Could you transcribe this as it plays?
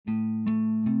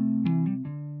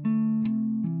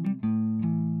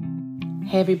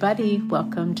Hey everybody,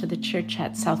 welcome to the Church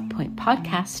at South Point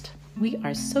podcast. We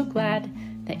are so glad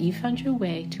that you found your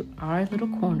way to our little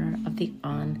corner of the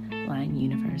online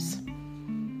universe.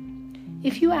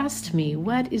 If you asked me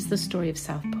what is the story of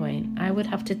South Point, I would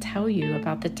have to tell you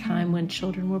about the time when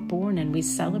children were born and we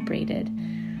celebrated,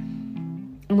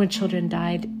 and when children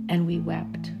died and we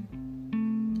wept.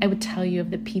 I would tell you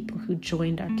of the people who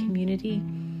joined our community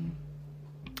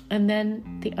and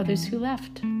then the others who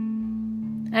left.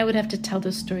 I would have to tell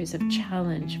the stories of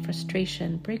challenge,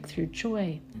 frustration, breakthrough,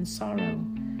 joy, and sorrow.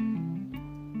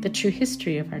 The true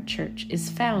history of our church is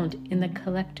found in the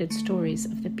collected stories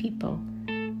of the people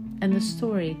and the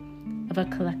story of a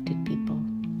collected people.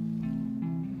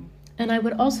 And I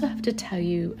would also have to tell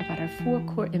you about our 4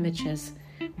 core images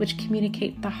which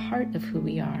communicate the heart of who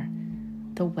we are: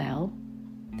 the well,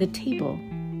 the table,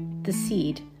 the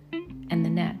seed, and the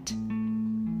net.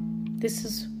 This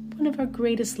is one of our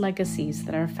greatest legacies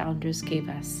that our founders gave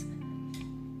us.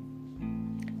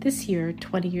 This year,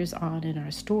 20 years on in our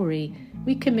story,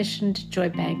 we commissioned Joy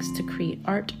Banks to create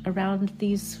art around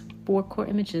these 4 core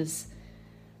images.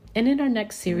 And in our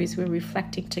next series, we're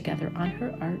reflecting together on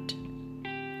her art.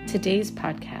 Today's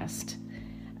podcast,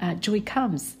 Joy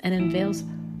comes and unveils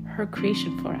her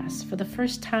creation for us. For the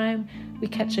first time, we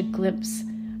catch a glimpse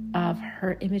of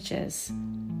her images,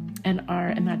 and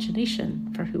our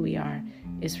imagination for who we are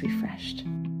is refreshed.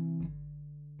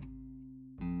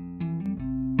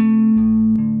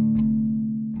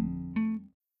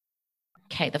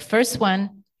 Okay, the first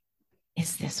one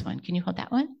is this one. Can you hold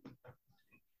that one?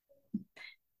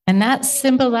 And that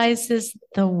symbolizes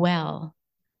the well.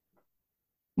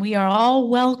 We are all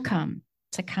welcome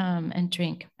to come and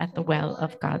drink at the well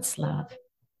of God's love.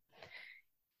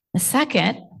 The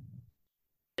second,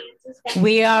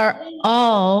 we are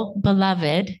all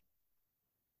beloved,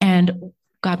 and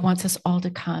God wants us all to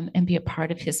come and be a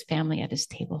part of his family at his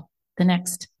table. The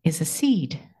next is a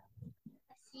seed.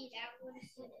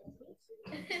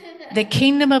 The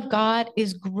kingdom of God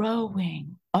is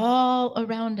growing all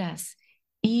around us,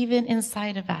 even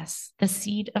inside of us. The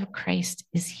seed of Christ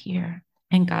is here,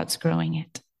 and God's growing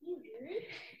it.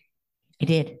 I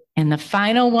did. And the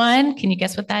final one, can you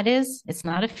guess what that is? It's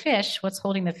not a fish. What's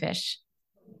holding the fish?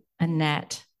 A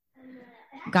net.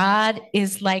 God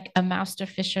is like a master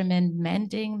fisherman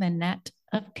mending the net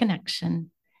of connection,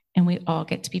 and we all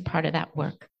get to be part of that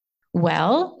work.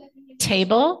 Well,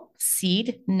 table,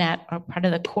 seed, net are part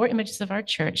of the core images of our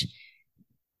church,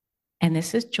 and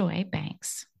this is Joy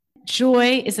Banks.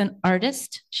 Joy is an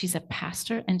artist, she's a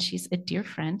pastor, and she's a dear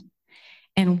friend,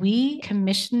 and we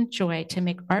commissioned Joy to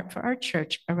make art for our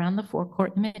church around the 4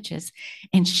 core images,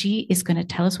 and she is going to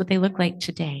tell us what they look like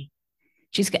today.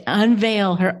 She's going to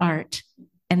unveil her art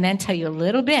and then tell you a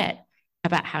little bit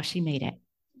about how she made it.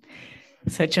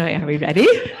 So, Joy, are we ready?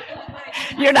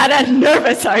 You're not as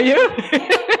nervous, are you?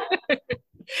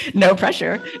 No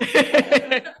pressure.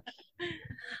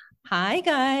 Hi,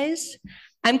 guys.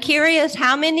 I'm curious,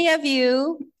 how many of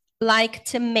you like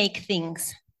to make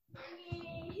things?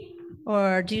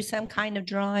 Or do some kind of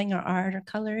drawing or art or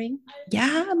coloring?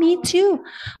 Yeah, me too.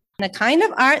 The kind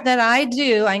of art that I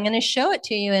do, I'm going to show it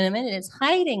to you in a minute. It's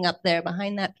hiding up there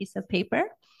behind that piece of paper.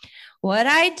 What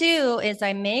I do is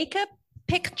I make a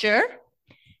picture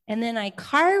and then I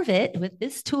carve it with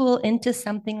this tool into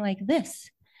something like this.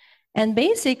 And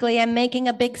basically, I'm making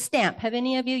a big stamp. Have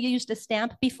any of you used a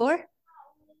stamp before?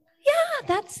 Yeah,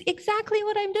 that's exactly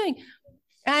what I'm doing.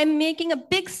 I'm making a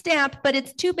big stamp, but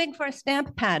it's too big for a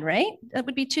stamp pad, right? That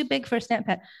would be too big for a stamp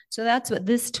pad. So that's what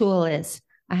this tool is.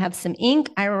 I have some ink.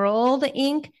 I roll the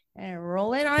ink and I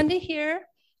roll it onto here,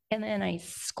 and then I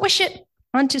squish it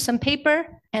onto some paper,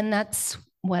 and that's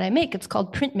what I make. It's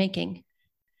called printmaking.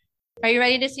 Are you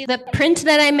ready to see the print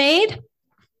that I made?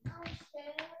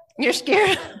 You're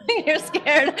scared? You're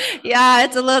scared? Yeah,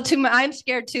 it's a little too much. I'm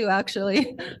scared too,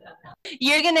 actually.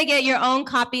 You're going to get your own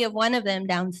copy of one of them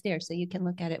downstairs so you can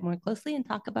look at it more closely and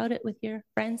talk about it with your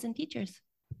friends and teachers.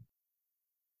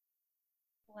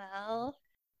 Well,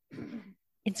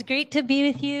 it's great to be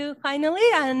with you finally.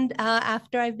 And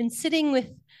after I've been sitting with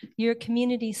your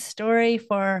community story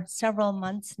for several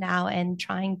months now and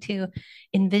trying to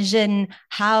envision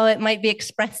how it might be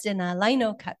expressed in a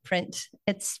lino cut print,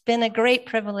 it's been a great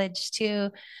privilege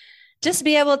to just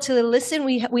be able to listen.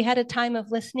 We had a time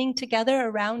of listening together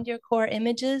around your core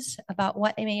images about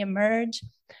what may emerge,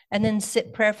 and then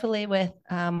sit prayerfully with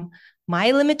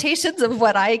my limitations of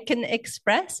what I can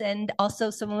express, and also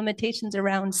some limitations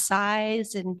around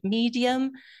size and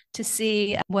medium to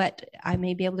see what I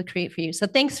may be able to create for you. So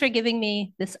thanks for giving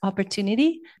me this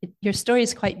opportunity. Your story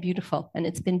is quite beautiful, and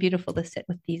it's been beautiful to sit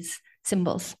with these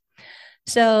symbols.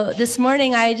 So this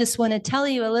morning, I just want to tell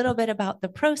you a little bit about the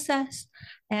process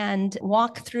and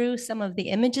walk through some of the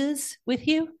images with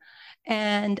you.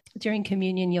 And during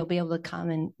communion, you'll be able to come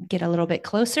and get a little bit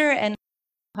closer and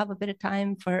have a bit of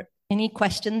time for any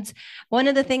questions. One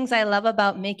of the things I love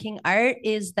about making art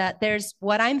is that there's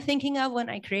what I'm thinking of when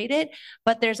I create it,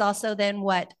 but there's also then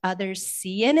what others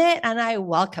see in it. And I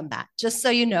welcome that. Just so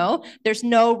you know, there's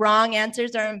no wrong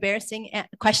answers or embarrassing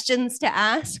questions to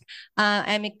ask.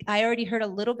 I already heard a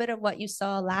little bit of what you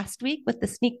saw last week with the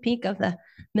sneak peek of the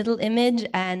middle image,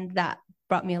 and that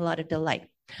brought me a lot of delight.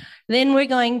 Then we're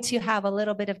going to have a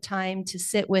little bit of time to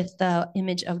sit with the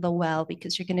image of the well,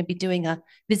 because you're going to be doing a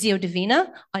Visio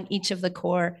Divina on each of the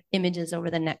core images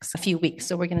over the next few weeks.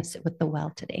 So we're going to sit with the well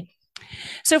today.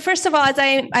 So first of all, as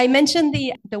I mentioned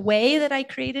the way that I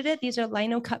created it, these are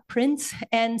lino cut prints,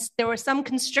 and there were some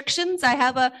constrictions. I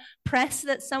have a press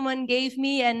that someone gave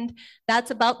me, and that's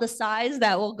about the size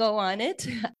that will go on it.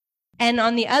 And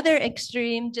on the other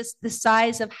extreme, just the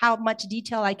size of how much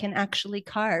detail I can actually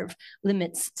carve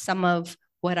limits some of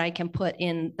what I can put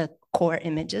in the core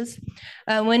images.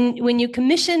 When you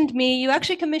commissioned me, you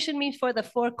actually commissioned me for the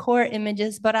 4 core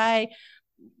images, but I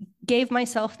gave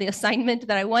myself the assignment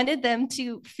that I wanted them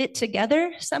to fit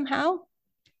together somehow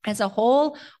as a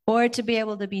whole, or to be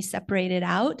able to be separated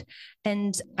out.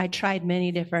 And I tried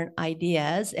many different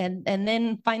ideas. And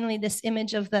then finally, this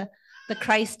image of the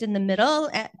Christ in the middle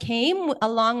came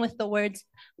along with the words,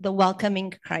 the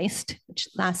welcoming Christ, which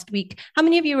last week, how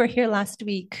many of you were here last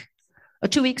week or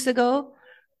 2 weeks ago?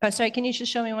 Oh, sorry, can you just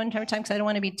show me one more time? Because I don't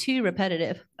want to be too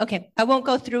repetitive. Okay, I won't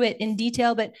go through it in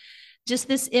detail, but just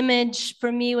this image for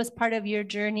me was part of your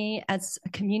journey as a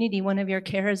community, one of your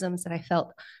charisms that I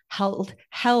felt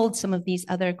held some of these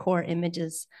other core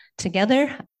images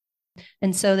together.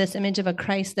 And so this image of a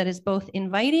Christ that is both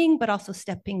inviting but also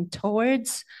stepping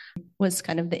towards was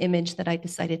kind of the image that I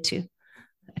decided to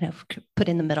kind of put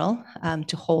in the middle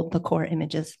to hold the core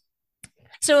images.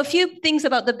 So a few things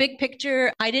about the big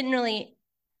picture. I didn't really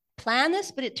plan this,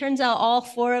 but it turns out all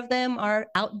 4 of them are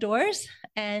outdoors.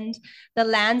 And the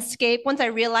landscape, once I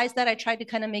realized that, I tried to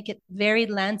kind of make it varied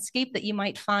landscape that you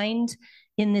might find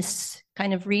in this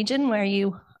kind of region where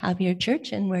you have your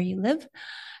church and where you live.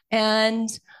 And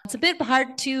it's a bit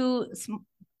hard to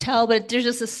tell, but there's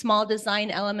just a small design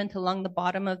element along the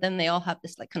bottom of them. They all have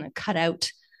this like kind of cut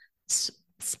out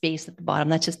space at the bottom.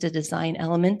 That's just a design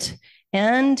element.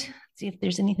 And see if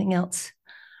there's anything else.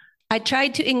 I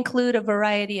tried to include a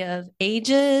variety of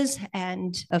ages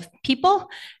and of people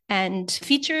and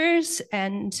features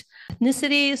and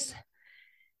ethnicities.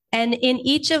 And in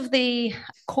each of the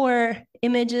core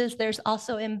images, there's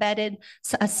also embedded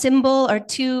a symbol or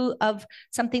 2 of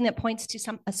something that points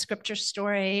to a scripture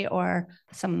story or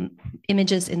some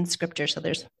images in scripture. So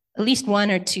there's at least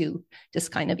 1 or 2,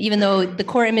 just kind of, even though the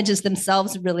core images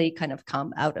themselves really kind of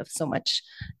come out of so much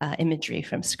imagery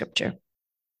from scripture.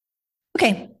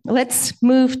 Okay, let's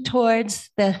move towards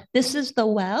this is the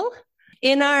well.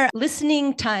 In our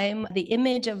listening time, the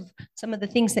image of some of the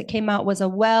things that came out was a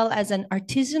well as an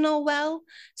artisanal well.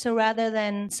 So rather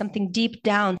than something deep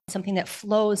down, something that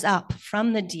flows up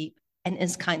from the deep and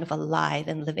is kind of alive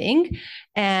and living.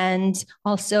 And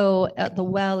also the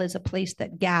well is a place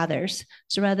that gathers.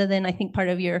 So rather than, I think part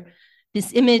of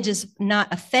this image is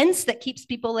not a fence that keeps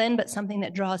people in, but something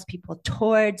that draws people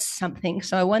towards something.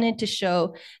 So I wanted to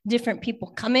show different people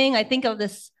coming. I think of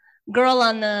this girl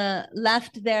on the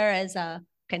left there as a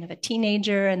kind of a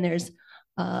teenager, and there's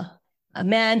a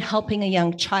man helping a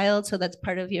young child. So that's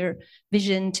part of your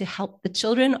vision, to help the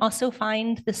children also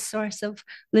find the source of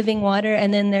living water.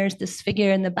 And then there's this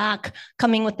figure in the back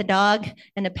coming with the dog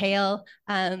and a pail,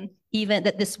 even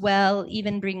that this well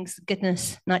even brings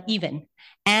goodness, not even,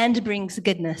 and brings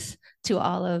goodness to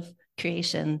all of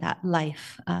creation, that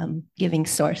life giving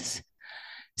source.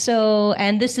 So,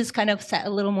 and this is kind of set a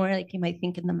little more like you might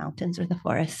think in the mountains or the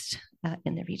forest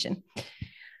in the region.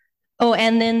 Oh,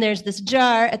 and then there's this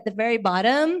jar at the very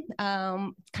bottom,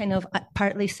 kind of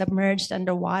partly submerged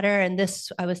underwater. And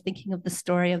this, I was thinking of the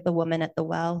story of the woman at the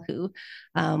well who,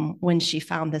 when she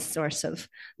found this source of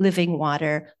living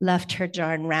water, left her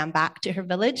jar and ran back to her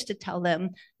village to tell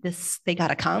them they got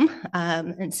to come.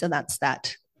 And so that's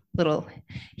that little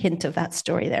hint of that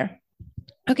story there.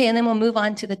 Okay, and then we'll move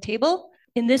on to the table.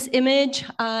 In this image,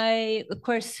 of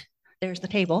course, there's the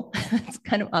table. It's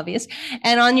kind of obvious.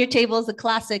 And on your table is a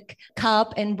classic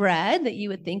cup and bread that you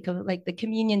would think of like the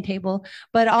communion table,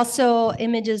 but also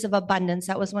images of abundance.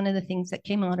 That was one of the things that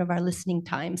came out of our listening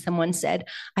time. Someone said,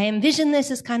 I envision this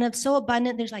as kind of so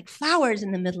abundant. There's like flowers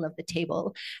in the middle of the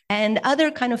table and other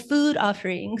kind of food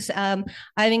offerings. I've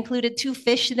included 2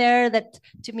 fish there that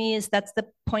to me that's the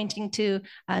pointing to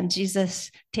Jesus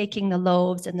taking the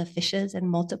loaves and the fishes and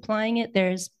multiplying it.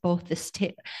 There's both the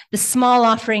small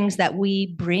offerings that we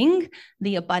bring,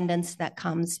 the abundance that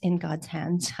comes in God's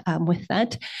hands with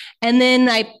that. And then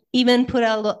I even put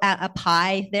a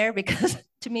pie there because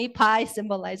to me, pie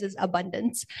symbolizes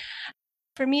abundance.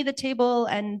 For me, the table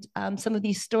and some of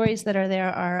these stories that are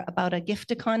there are about a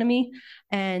gift economy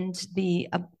and the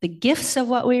gifts of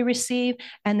what we receive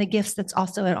and the gifts that's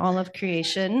also in all of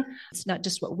creation. It's not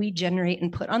just what we generate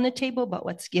and put on the table, but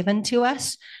what's given to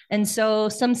us. And so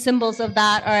some symbols of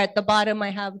that are at the bottom.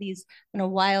 I have these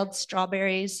wild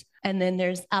strawberries, and then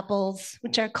there's apples,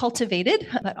 which are cultivated,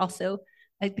 but also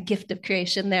like the gift of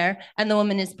creation there. And the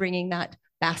woman is bringing that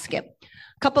basket.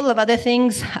 A couple of other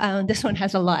things. This one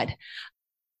has a lot.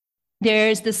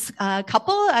 There's this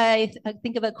couple, I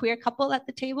think of a queer couple at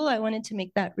the table. I wanted to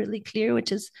make that really clear,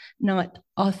 which is not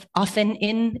often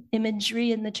in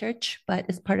imagery in the church, but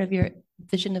is part of your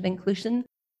vision of inclusion.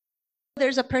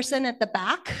 There's a person at the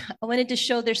back. I wanted to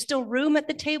show there's still room at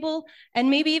the table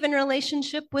and maybe even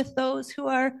relationship with those who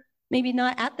are maybe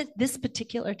not at this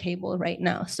particular table right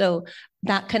now. So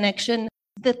that connection.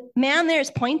 The man there is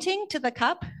pointing to the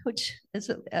cup, which is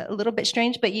a little bit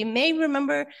strange, but you may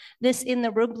remember this in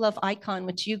the Rublev icon,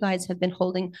 which you guys have been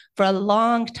holding for a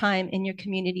long time in your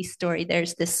community story.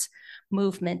 There's this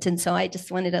movement. And so I just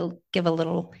wanted to give a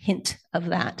little hint of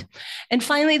that. And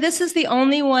finally, this is the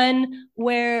only one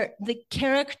where the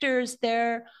characters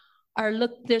there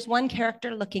there's one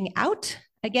character looking out.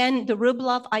 Again, the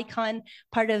Rublev icon,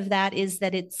 part of that is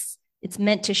that it's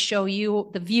meant to show you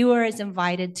the viewer is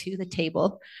invited to the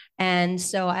table. And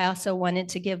so I also wanted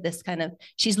to give this kind of,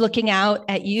 she's looking out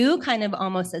at you kind of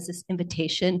almost as this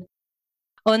invitation.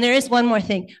 Oh, and there is one more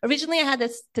thing. Originally I had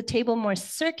the table more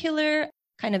circular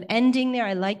kind of ending there.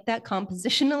 I liked that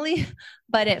compositionally,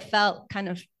 but it felt kind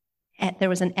of, there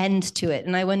was an end to it.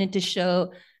 And I wanted to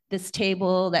show this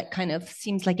table that kind of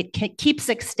seems like it keeps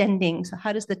extending. So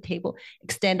how does the table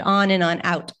extend on and on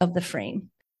out of the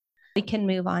frame? We can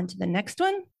move on to the next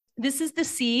one. This is the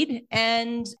seed.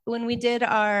 And when we did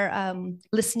our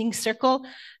listening circle,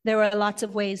 there were lots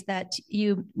of ways that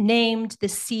you named the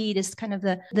seed as kind of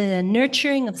the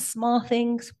nurturing of small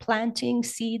things, planting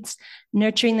seeds,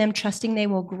 nurturing them, trusting they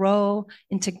will grow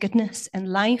into goodness and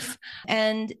life.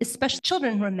 And especially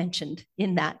children were mentioned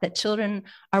in that children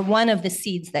are one of the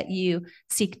seeds that you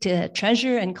seek to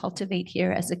treasure and cultivate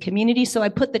here as a community. So I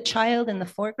put the child in the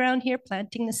foreground here,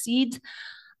 planting the seeds.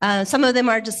 Some of them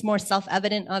are just more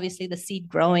self-evident, obviously the seed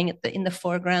growing in the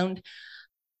foreground.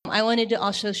 I wanted to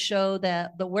also show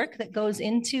the work that goes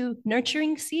into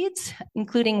nurturing seeds,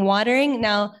 including watering.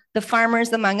 Now, the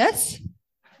farmers among us,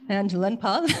 Angela and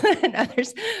Paul and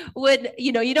others, would,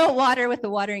 you don't water with a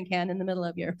watering can in the middle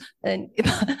of your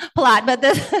plot, but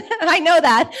I know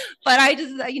that, but I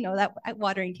just, that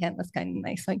watering can was kind of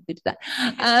nice, so I included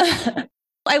that.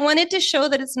 I wanted to show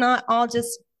that it's not all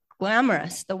just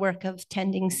glamorous, the work of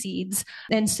tending seeds.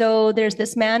 And so there's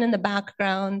this man in the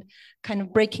background kind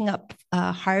of breaking up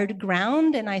hard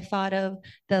ground. And I thought of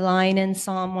the line in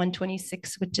Psalm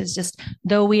 126, which is just,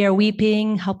 though we are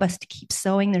weeping, help us to keep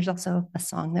sowing. There's also a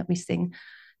song that we sing,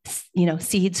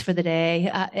 seeds for the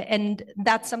day. And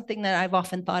that's something that I've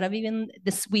often thought of even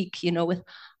this week, with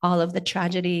all of the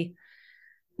tragedy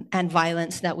and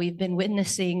violence that we've been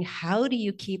witnessing. How do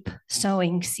you keep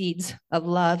sowing seeds of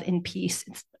love and peace?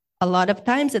 A lot of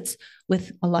times it's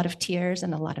with a lot of tears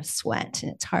and a lot of sweat,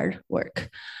 and it's hard work.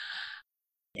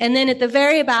 And then at the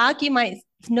very back, you might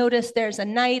notice there's a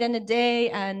night and a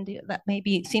day, and that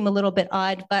maybe seem a little bit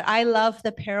odd, but I love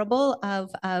the parable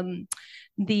of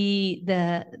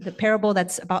the parable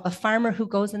that's about a farmer who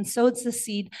goes and sows the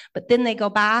seed, but then they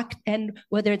go back, and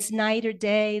whether it's night or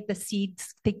day, the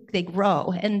seeds, they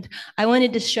grow. And I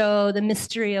wanted to show the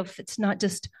mystery of it's not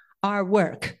just our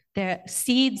work. The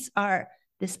seeds are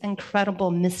this incredible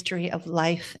mystery of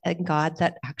life and God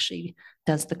that actually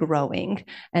does the growing.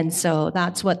 And so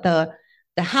that's what the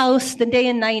house, the day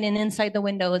and night, and inside the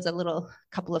window is a little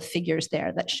couple of figures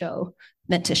there that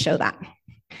meant to show that.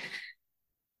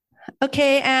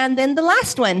 Okay, and then the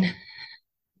last one.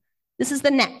 This is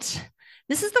the net.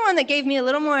 This is the one that gave me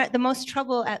the most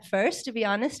trouble at first, to be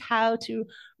honest, how to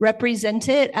represent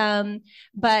it.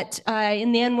 But I,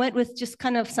 in the end, went with just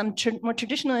kind of some more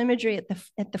traditional imagery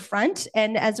at the front.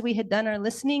 And as we had done our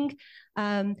listening,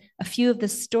 a few of the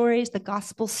stories, the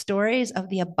gospel stories of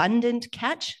the abundant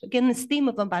catch. Again, this theme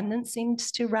of abundance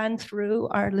seems to run through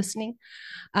our listening,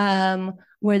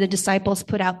 where the disciples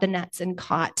put out the nets and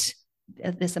caught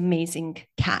this amazing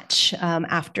catch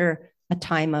after a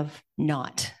time of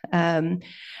not. And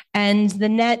the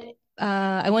net,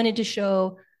 I wanted to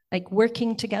show like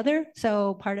working together.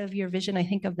 So part of your vision, I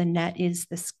think, of the net is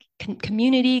this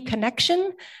community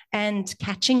connection and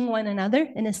catching one another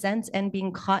in a sense and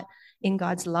being caught in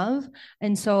God's love.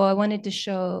 And so I wanted to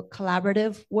show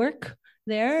collaborative work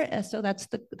there. So that's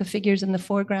the figures in the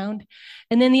foreground.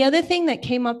 And then the other thing that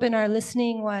came up in our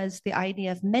listening was the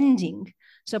idea of mending.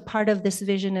 So part of this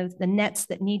vision of the nets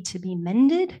that need to be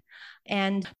mended.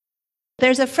 And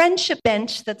there's a friendship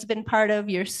bench that's been part of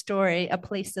your story, a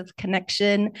place of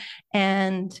connection.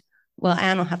 And well,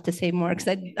 Anne will have to say more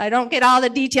because I don't get all the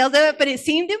details of it, but it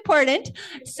seemed important.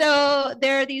 So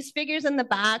there are these figures in the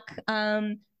back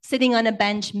sitting on a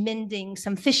bench mending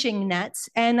some fishing nets.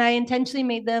 And I intentionally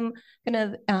made them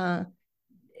kind of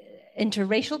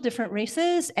interracial, different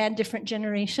races and different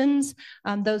generations.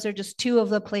 Those are just two of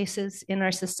the places in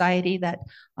our society that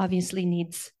obviously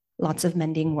needs lots of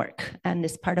mending work and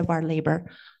is part of our labor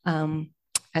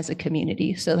as a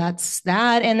community. So that's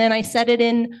that. And then I set it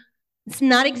in, it's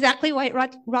not exactly White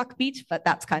Rock Beach, but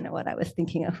that's kind of what I was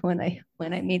thinking of when I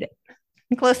made it.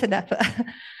 Close enough.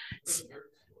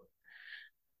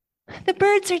 The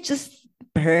birds are just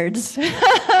birds.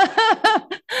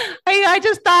 I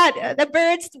just thought the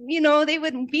birds, they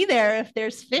wouldn't be there if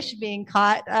there's fish being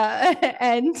caught,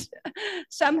 and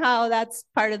somehow that's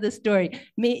part of the story.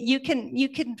 You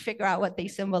can figure out what they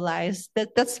symbolize.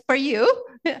 That's for you.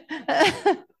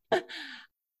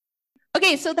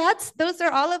 Okay, so those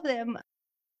are all of them.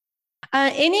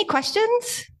 Any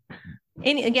questions?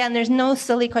 Again, there's no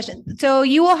silly question. So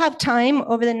you will have time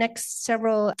over the next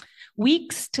several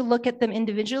weeks to look at them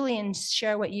individually and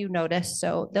share what you notice.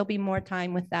 So there'll be more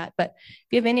time with that. But if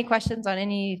you have any questions on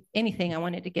anything, I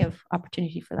wanted to give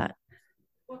opportunity for that.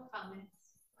 What comments?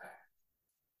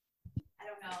 I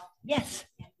don't know. Yes.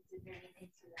 Is there anything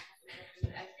to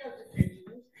that? I feel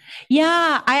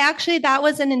Yeah, that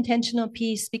was an intentional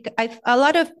piece because a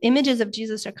lot of images of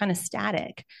Jesus are kind of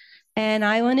static. And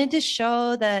I wanted to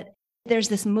show that there's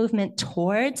this movement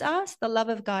towards us. The love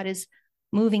of God is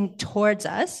moving towards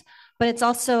us, but it's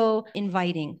also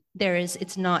inviting.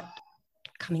 It's not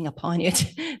coming upon you.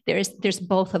 There's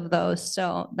both of those.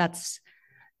 So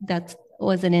that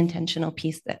was an intentional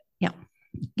piece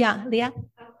yeah, Leah?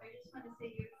 I just want to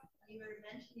say you were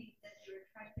mentioning that you were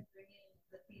trying to bring in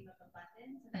the theme of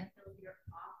abundance, and I feel your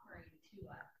offering to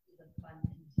us is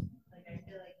abundant. Like I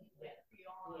feel like you went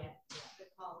beyond the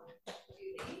call of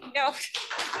duty. No.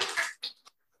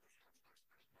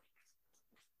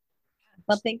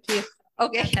 Well, thank you.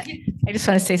 Okay. I just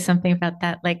want to say something about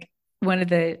that. Like one of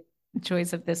the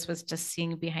joys of this was just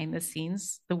seeing behind the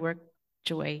scenes the work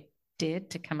Joy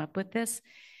did to come up with this.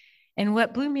 And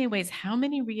what blew me away is how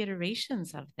many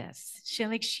reiterations of this.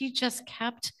 She just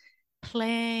kept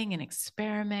playing and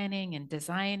experimenting and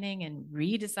designing and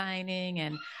redesigning.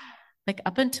 And like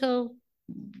up until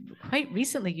quite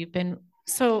recently, you've been,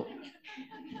 so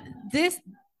this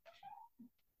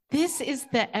is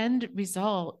the end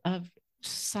result of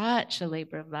such a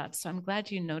labor of love. So I'm glad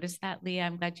you noticed that, Leah.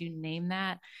 I'm glad you named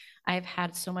that. I've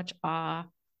had so much awe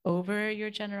over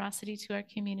your generosity to our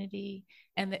community,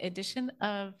 and the addition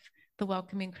of the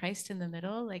welcoming Christ in the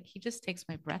middle, like he just takes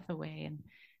my breath away. And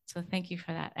so thank you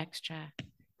for that extra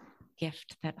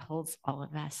gift that holds all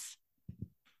of us.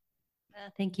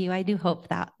 Thank you. I do hope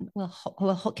that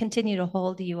we'll continue to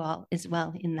hold you all as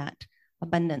well in that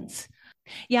abundance.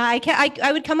 Yeah,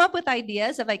 I would come up with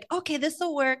ideas of like, okay, this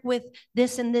will work with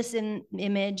this and this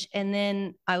image, and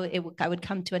then I would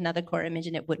come to another core image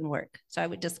and it wouldn't work. So I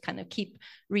would just kind of keep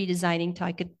redesigning till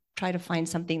I could try to find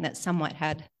something that somewhat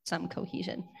had some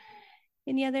cohesion.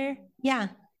 Any other? Yeah.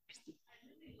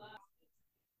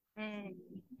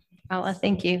 Oh,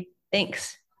 thank you.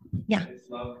 Thanks. Yeah. I just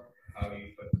love how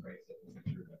you put Christ at the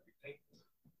center of everything,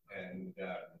 and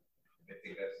I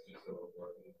think that's just so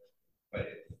important. But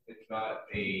it's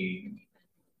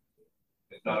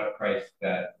not a Christ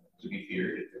that to be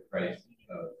feared. It's a Christ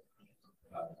of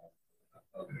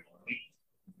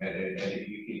and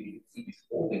he's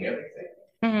holding everything.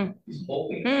 Mm-hmm. He's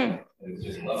holding it, and it's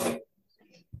just lovely.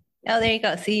 Oh, there you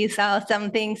go. See, you saw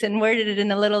some things and worded it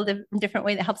in a little different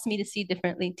way that helps me to see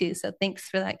differently too. So thanks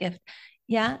for that gift.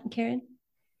 Yeah, Karen?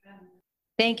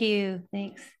 Thank you.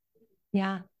 Thanks.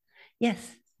 Yeah.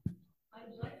 Yes. I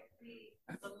like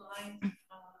the line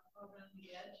around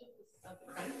the edge of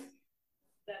the Christ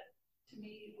that to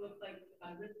me looked like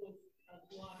ripples of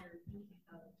water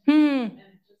and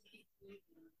it just keeps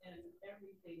moving, and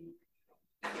everything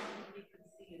you can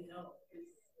see and know is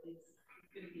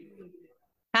going to be moving.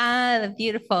 The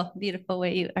beautiful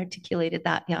way you articulated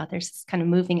that. Yeah, there's this kind of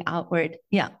moving outward.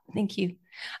 Yeah, thank you.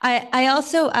 I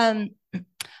also I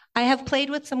have played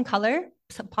with some color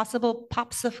some possible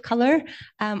pops of color.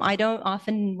 I don't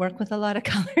often work with a lot of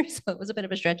colors, so it was a bit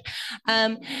of a stretch.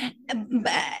 But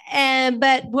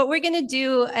what we're going to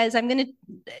do is I'm going to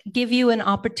give you an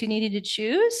opportunity to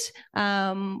choose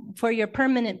for your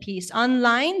permanent piece.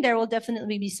 Online, there will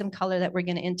definitely be some color that we're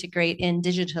going to integrate in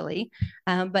digitally.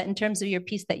 But in terms of your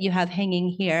piece that you have hanging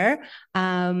here,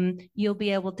 you'll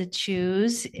be able to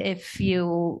choose if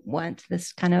you want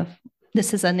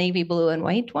this is a navy blue and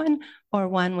white one, or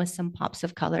one with some pops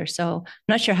of color. So I'm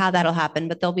not sure how that'll happen,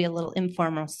 but there'll be a little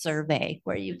informal survey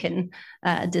where you can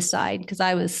decide, because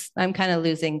I'm kind of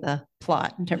losing the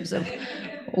plot in terms of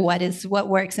what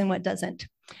works and what doesn't.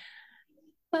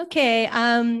 Okay,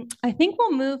 I think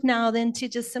we'll move now then to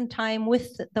just some time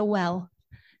with the well.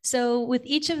 So with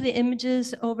each of the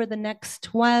images over the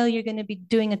next while, you're going to be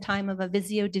doing a time of a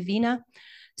Visio Divina.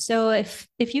 So if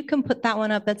you can put that one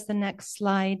up, that's the next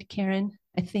slide, Karen,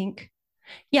 I think.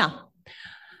 Yeah.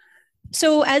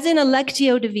 So as in a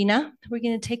Lectio Divina, we're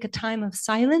going to take a time of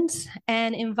silence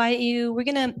and invite you, we're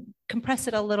going to compress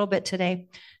it a little bit today.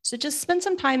 So just spend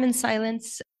some time in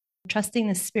silence, trusting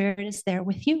the Spirit is there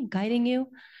with you, guiding you.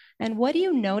 And what do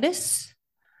you notice?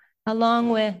 Along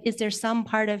with, is there some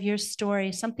part of your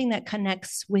story, something that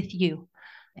connects with you?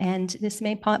 And this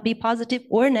may be positive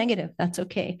or negative. That's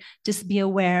okay. Just be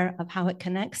aware of how it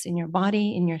connects in your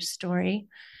body, in your story.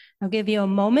 I'll give you a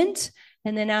moment.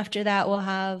 And then after that, we'll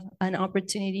have an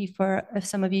opportunity for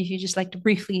some of you, if you just like to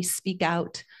briefly speak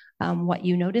out what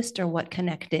you noticed or what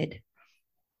connected.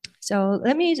 So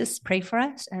let me just pray for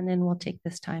us, and then we'll take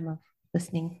this time of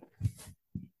listening.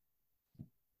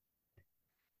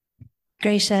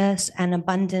 Gracious and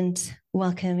abundant,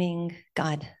 welcoming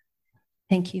God,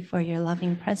 thank you for your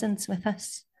loving presence with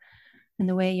us and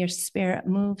the way your Spirit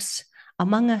moves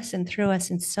among us and through us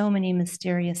in so many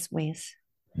mysterious ways.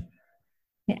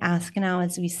 We ask now,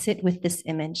 as we sit with this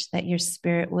image, that your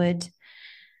Spirit would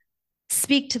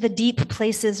speak to the deep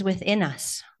places within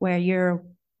us where your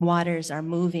waters are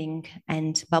moving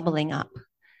and bubbling up,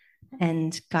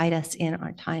 and guide us in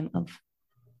our time of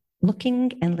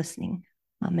looking and listening.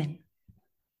 Amen.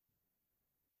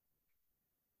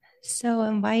 So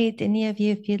invite any of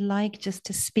you, if you'd like, just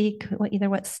to speak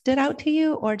either what stood out to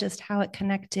you or just how it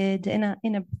connected in a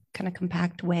kind of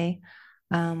compact way,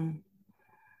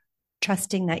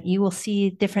 trusting that you will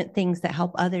see different things that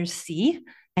help others see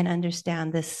and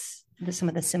understand some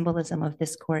of the symbolism of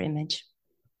this core image.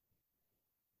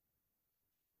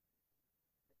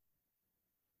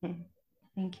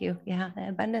 Thank you. Yeah, the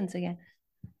abundance again.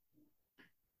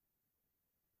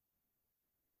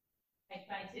 I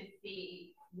tried to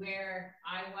see where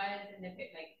I was in the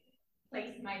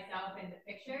place myself in the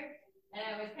picture, and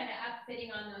I was kind of up sitting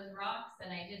on those rocks,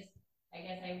 and I guess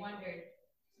I wondered,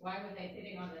 why was I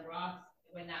sitting on the rocks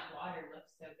when that water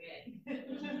looked so good?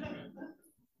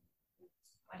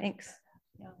 Thanks.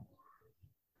 Yeah.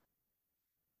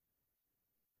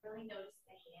 Really notice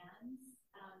the hands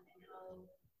and how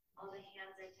all the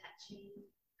hands are touching,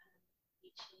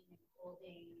 reaching and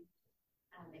holding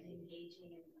and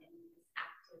engaging in this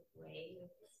active way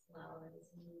with this flow and this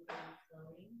moving and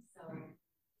flowing. So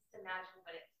just imagine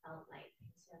what it felt like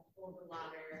to hold the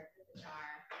water with the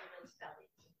jar, those belly.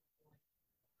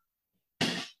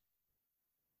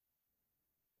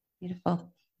 Beautiful.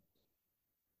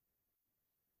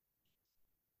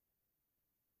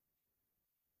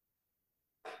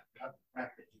 The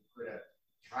fact that you put a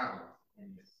child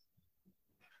in this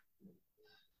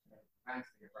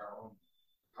fancy of our own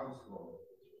household,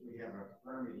 we have a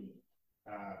prayer meeting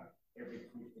every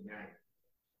Tuesday night.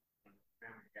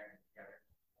 Family getting together,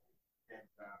 and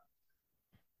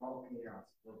all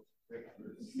chaos goes straight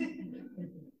through.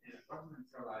 And it wasn't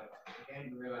until I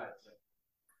began to realize that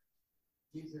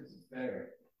Jesus is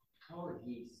there. How would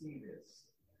he see this?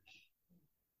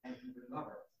 And he would love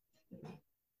it.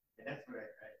 And that's what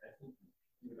I think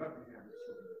we would love to have this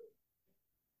children.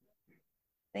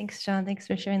 Thanks, John. Thanks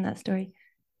for sharing that story.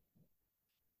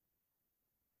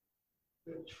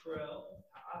 The trail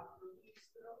path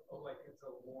release, like it's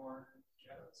a worn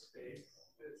kind of space.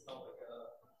 It's not like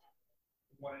a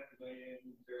one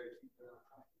lane, very people,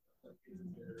 like it's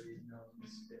a very known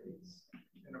space.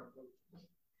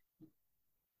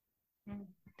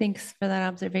 Thanks for that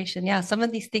observation. Yeah, some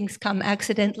of these things come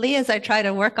accidentally as I try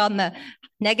to work on the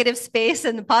negative space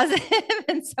and the positive.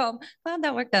 And so, well,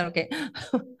 that worked out okay.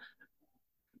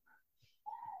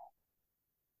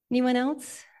 Anyone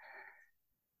else?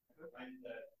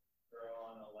 That girl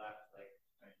on the left, like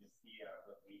I just see a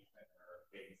relief in her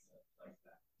face, like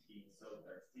that being so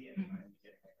thirsty, and when you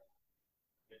get like a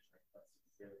good drink, that's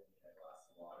really need a glass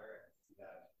of water, and see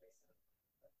that in the face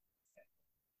of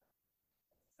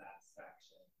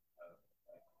satisfaction of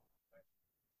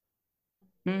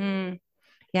Mm.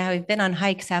 Yeah, we've been on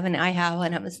hikes, haven't I? Have,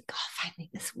 and I was like, oh, finally,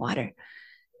 this water.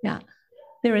 Yeah,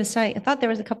 there was. I thought there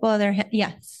was a couple other.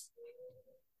 Yes.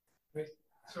 We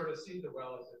sort of see the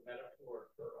well as a metaphor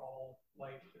for all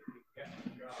life that we get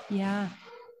from God. Yeah.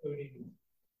 Including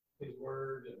His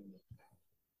Word and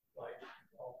like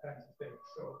all kinds of things.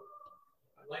 So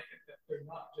I like it that they're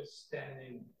not just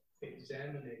standing,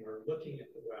 examining or looking at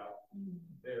the well.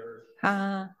 They're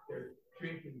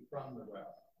drinking from the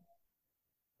well,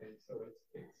 and so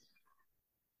it's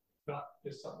not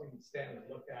just something to stand and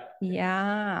look at.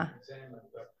 Yeah. Examine,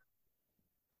 but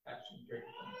actually drink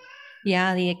from it.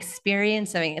 Yeah, the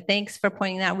experience of it. Thanks for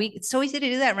pointing that. It's so easy to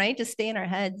do that, right? Just stay in our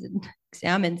heads and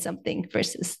examine something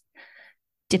versus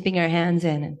dipping our hands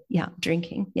in and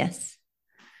drinking. Yes.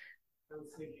 I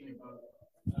was thinking about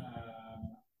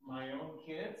my own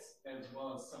kids as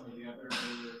well as some of the other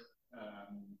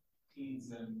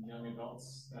teens and young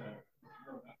adults that have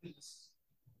grown up in this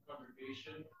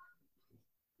congregation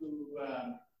who,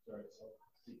 sorry, so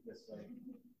I'll speak this way,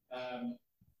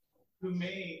 who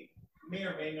may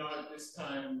or may not at this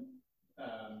time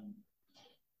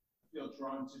feel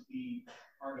drawn to be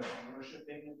part of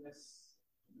worshiping in this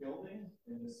building,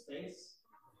 in this space,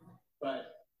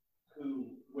 but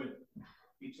who would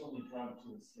be totally drawn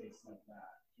to a space like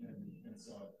that. And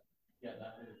so, yeah,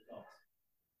 that really felt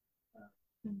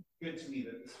good to me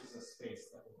that this was a space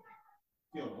that would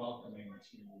feel welcoming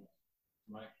to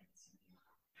my kids.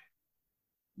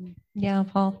 Yeah,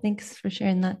 Paul, thanks for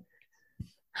sharing that.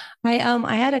 I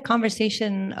had a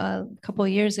conversation a couple of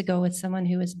years ago with someone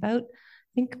who was about,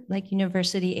 I think, like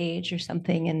university age or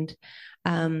something, and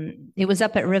it was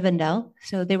up at Rivendell.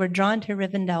 So they were drawn to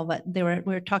Rivendell, but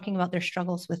we were talking about their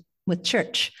struggles with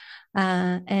church.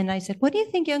 And I said, what do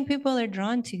you think young people are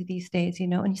drawn to these days?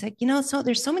 And he's like, so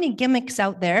there's so many gimmicks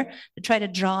out there to try to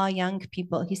draw young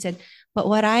people. He said, but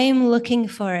what I'm looking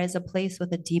for is a place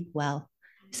with a deep well.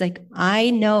 He's like, I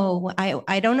know,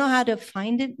 I don't know how to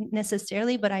find it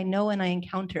necessarily, but I know when I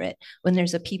encounter it, when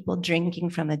there's a people drinking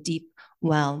from a deep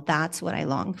well, that's what I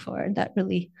long for. That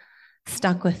really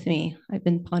stuck with me. I've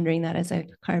been pondering that as I've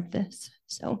carved this.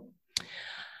 So,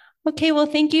 okay, well,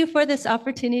 thank you for this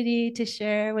opportunity to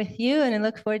share with you. And I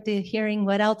look forward to hearing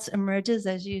what else emerges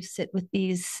as you sit with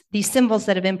these symbols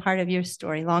that have been part of your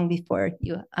story long before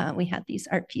we had these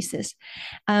art pieces.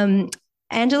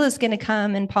 Angela's going to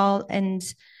come and Paul and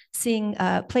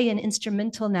play an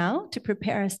instrumental now to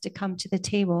prepare us to come to the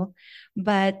table.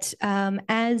 But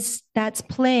as that's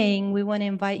playing, we want to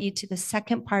invite you to the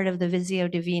second part of the Visio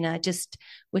Divina,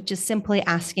 which is simply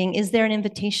asking, is there an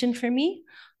invitation for me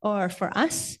or for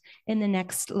us in the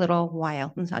next little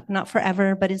while? Not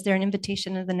forever, but is there an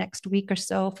invitation in the next week or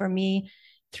so for me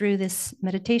through this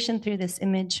meditation, through this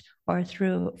image, or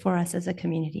for us as a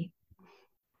community?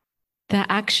 The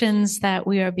actions that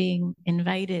we are being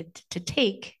invited to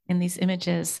take in these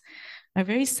images are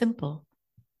very simple.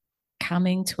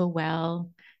 Coming to a well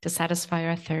to satisfy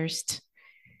our thirst,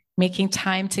 making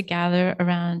time to gather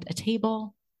around a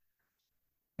table,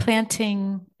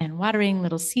 planting and watering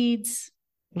little seeds,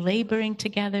 laboring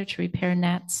together to repair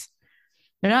nets.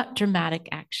 They're not dramatic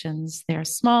actions. They are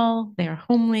small, they are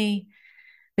homely,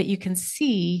 but you can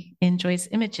see in Joy's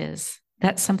images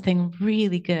that something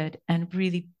really good and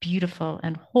really beautiful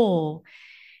and whole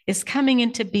is coming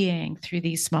into being through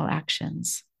these small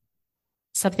actions.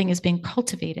 Something is being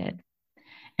cultivated,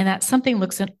 and that something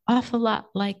looks an awful lot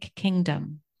like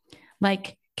kingdom,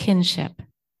 like kinship.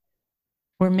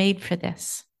 We're made for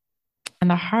this. And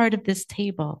the heart of this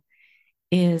table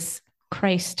is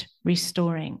Christ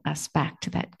restoring us back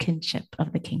to that kinship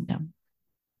of the kingdom.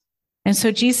 And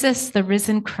so Jesus, the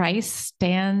risen Christ,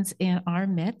 stands in our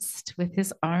midst with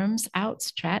his arms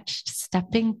outstretched,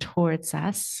 stepping towards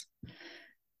us,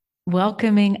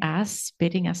 welcoming us,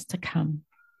 bidding us to come.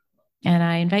 And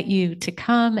I invite you to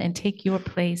come and take your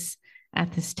place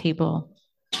at this table.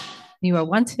 You are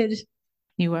wanted,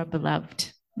 you are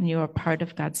beloved, and you are part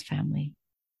of God's family.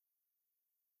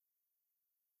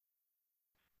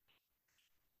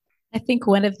 I think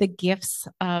one of the gifts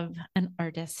of an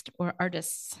artist or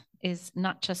artists is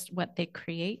not just what they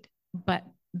create, but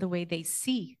the way they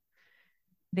see.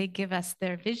 They give us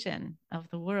their vision of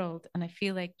the world. And I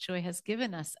feel like Joy has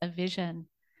given us a vision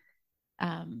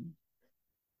of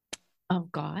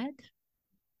God,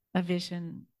 a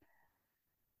vision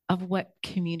of what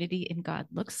community in God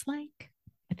looks like.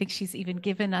 I think she's even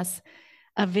given us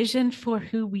a vision for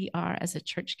who we are as a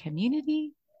church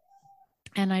community.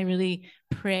 And I really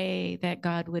pray that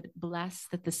God would bless,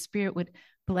 that the Spirit would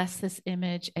bless this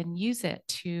image and use it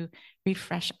to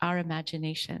refresh our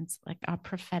imaginations, like our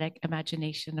prophetic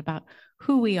imagination about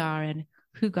who we are and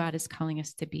who God is calling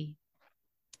us to be.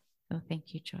 So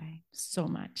thank you, Joy, so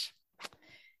much.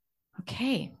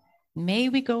 Okay, may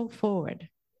we go forward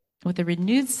with a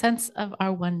renewed sense of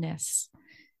our oneness.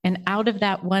 And out of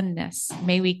that oneness,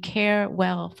 may we care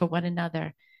well for one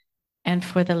another and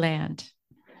for the land.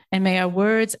 And may our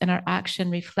words and our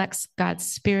action reflect God's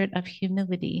spirit of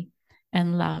humility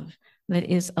and love that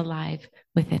is alive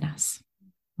within us.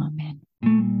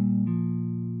 Amen.